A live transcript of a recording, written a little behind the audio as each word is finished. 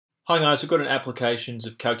Hi guys, we've got an applications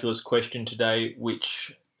of calculus question today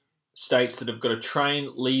which states that I've got a train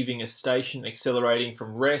leaving a station accelerating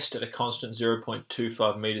from rest at a constant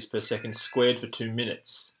 0.25 meters per second squared for 2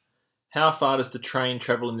 minutes. How far does the train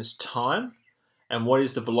travel in this time? And what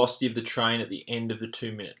is the velocity of the train at the end of the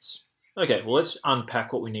 2 minutes? Okay, well let's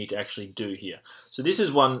unpack what we need to actually do here. So this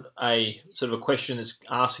is a sort of a question that's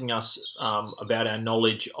asking us about our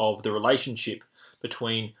knowledge of the relationship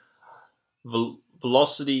between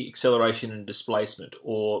velocity, acceleration, and displacement,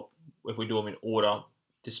 or if we do them in order,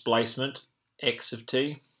 displacement, x of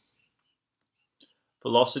t,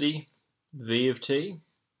 velocity, v of t,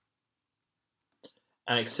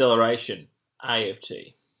 and acceleration, a of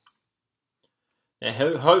t. Now,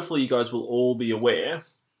 hopefully you guys will all be aware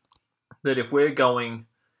that if we're going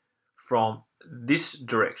from this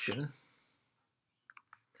direction,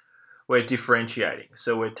 we're differentiating.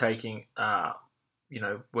 So we're taking,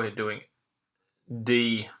 we're doing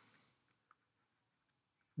dt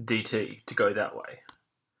to go that way.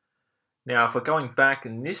 Now, if we're going back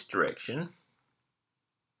in this direction,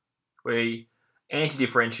 we're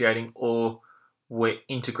anti-differentiating or we're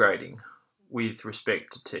integrating with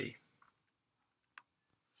respect to t.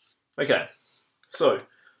 Okay, so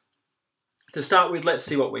to start with, let's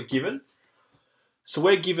see what we're given. So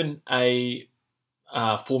we're given a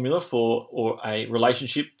formula for, or a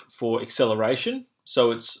relationship for acceleration.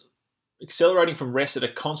 So it's accelerating from rest at a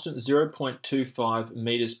constant 0.25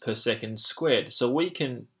 meters per second squared. So we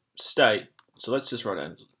can state, so let's just write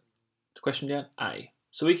down the question down, A.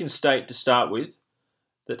 So we can state to start with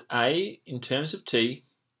that A, in terms of t,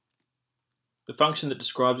 the function that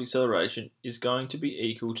describes acceleration is going to be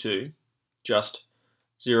equal to just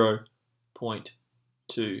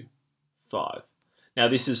 0.25. Now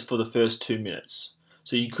this is for the first 2 minutes.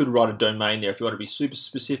 So you could write a domain there if you want to be super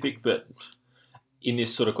specific, but in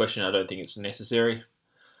this sort of question, I don't think it's necessary.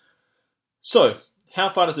 So, how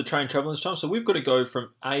far does the train travel in this time? So we've got to go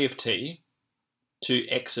from a of t to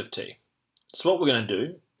x of t. So what we're going to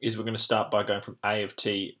do is we're going to start by going from a of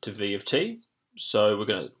t to v of t. So we're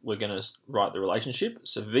going to write the relationship.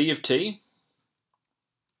 So v of t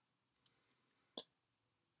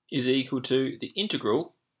is equal to the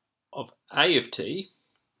integral of a of t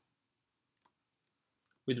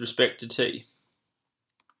with respect to t,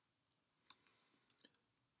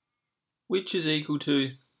 which is equal to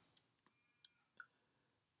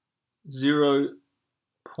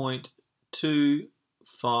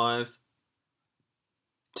 0.25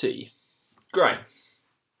 t. Great.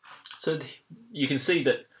 So you can see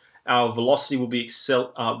that our velocity will be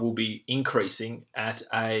increasing at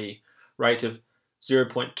a rate of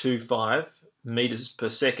 0.25 meters per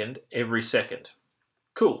second every second.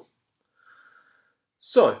 Cool.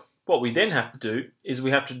 So what we then have to do is we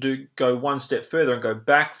have to go one step further and go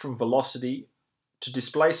back from velocity to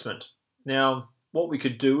displacement. Now, what we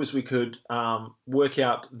could do is we could work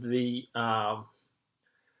out the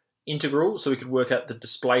integral, so we could work out the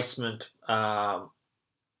displacement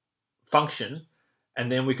function,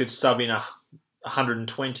 and then we could sub in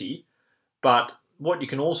 120. But what you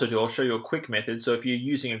can also do, I'll show you a quick method. So if you're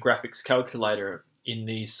using a graphics calculator in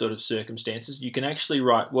these sort of circumstances, you can actually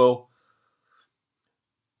write, well,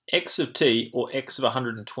 x of t, or x of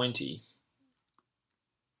 120,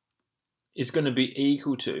 is going to be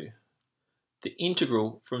equal to the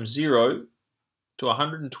integral from 0 to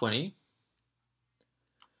 120.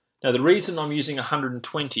 Now the reason I'm using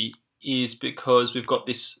 120 is because we've got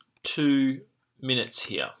this 2 minutes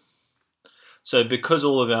here. So because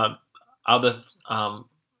all of our other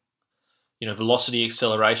velocity,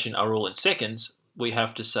 acceleration are all in seconds, we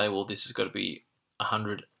have to say, well, this has got to be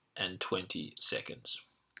 120 seconds.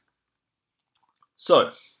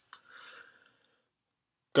 So,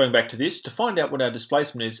 going back to this, to find out what our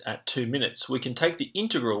displacement is at 2 minutes, we can take the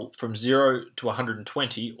integral from 0 to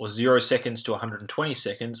 120, or 0 seconds to 120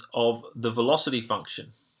 seconds, of the velocity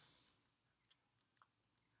function.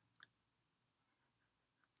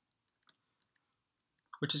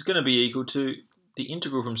 Which is going to be equal to the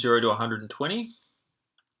integral from 0 to 120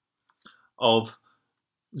 of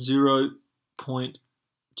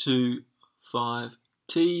 0.25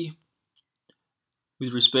 t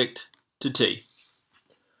with respect to t.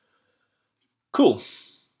 Cool.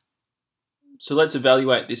 So let's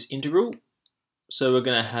evaluate this integral. So we're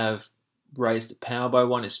going to have raised the power by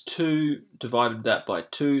 1 is 2, divided that by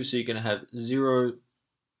 2, so you're going to have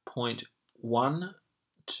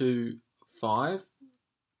 0.125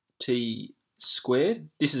 t squared.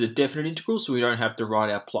 This is a definite integral, so we don't have to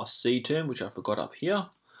write our plus c term, which I forgot up here.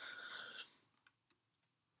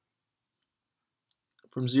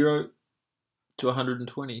 From 0 to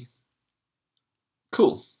 120.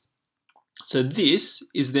 Cool. So this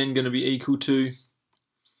is then going to be equal to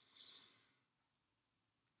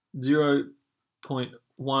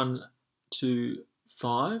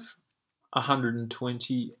 0.125,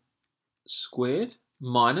 120 squared,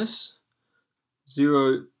 minus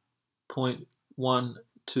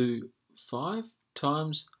 0.125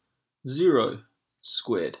 times 0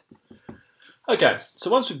 squared. Okay,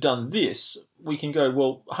 so once we've done this, we can go,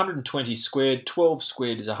 well, 120 squared, 12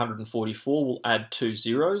 squared is 144. We'll add 2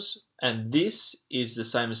 zeros, and this is the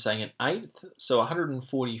same as saying an eighth. So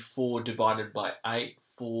 144 divided by 8,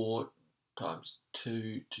 4 times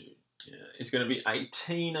 2, is going to be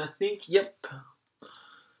 18, I think. Yep.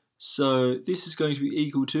 So this is going to be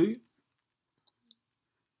equal to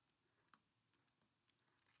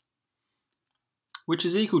which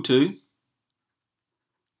is equal to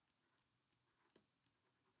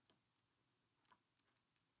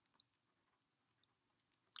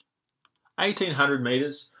 1,800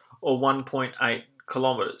 meters or 1.8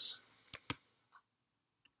 kilometers.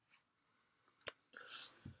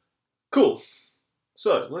 Cool.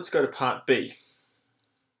 So let's go to part B.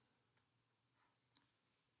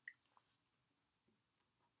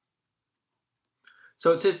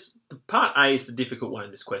 So it says the part A is the difficult one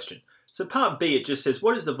in this question. So part B, it just says,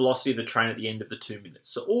 what is the velocity of the train at the end of the 2 minutes?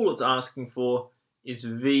 So all it's asking for is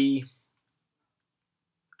V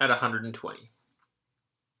at 120,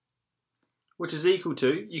 which is equal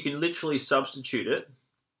to, you can literally substitute it,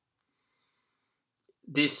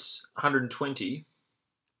 this 120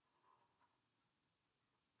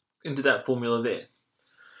 into that formula there.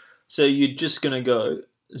 So you're just going to go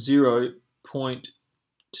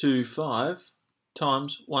 0.25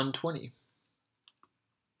 times 120.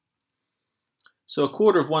 So a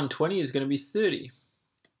quarter of 120 is going to be 30.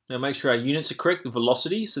 Now make sure our units are correct, the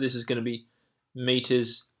velocity, so this is going to be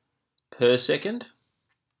meters per second.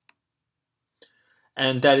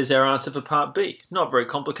 And that is our answer for part B. Not very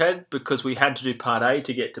complicated because we had to do part A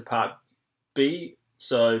to get to part B,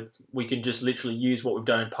 so we can just literally use what we've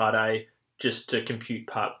done in part A just to compute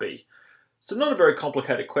part B. So not a very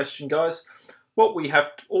complicated question, guys. All we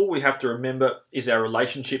have to remember is our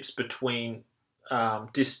relationships between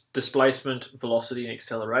displacement, velocity, and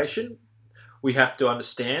acceleration. We have to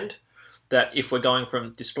understand that if we're going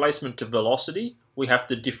from displacement to velocity, we have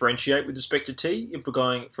to differentiate with respect to t. If we're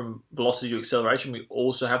going from velocity to acceleration, we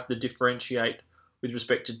also have to differentiate with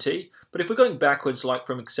respect to t. But if we're going backwards, like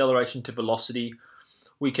from acceleration to velocity,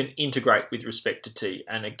 we can integrate with respect to t.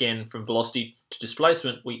 And again, from velocity to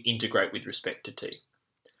displacement, we integrate with respect to t.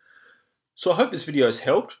 So I hope this video has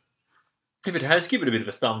helped. If it has, give it a bit of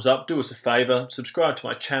a thumbs up, do us a favour, subscribe to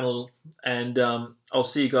my channel, and I'll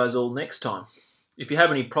see you guys all next time. If you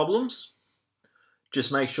have any problems,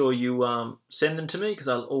 just make sure you send them to me, because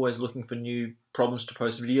I'm always looking for new problems to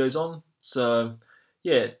post videos on. So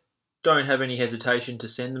yeah, don't have any hesitation to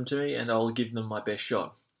send them to me, and I'll give them my best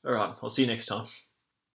shot. Alright, I'll see you next time.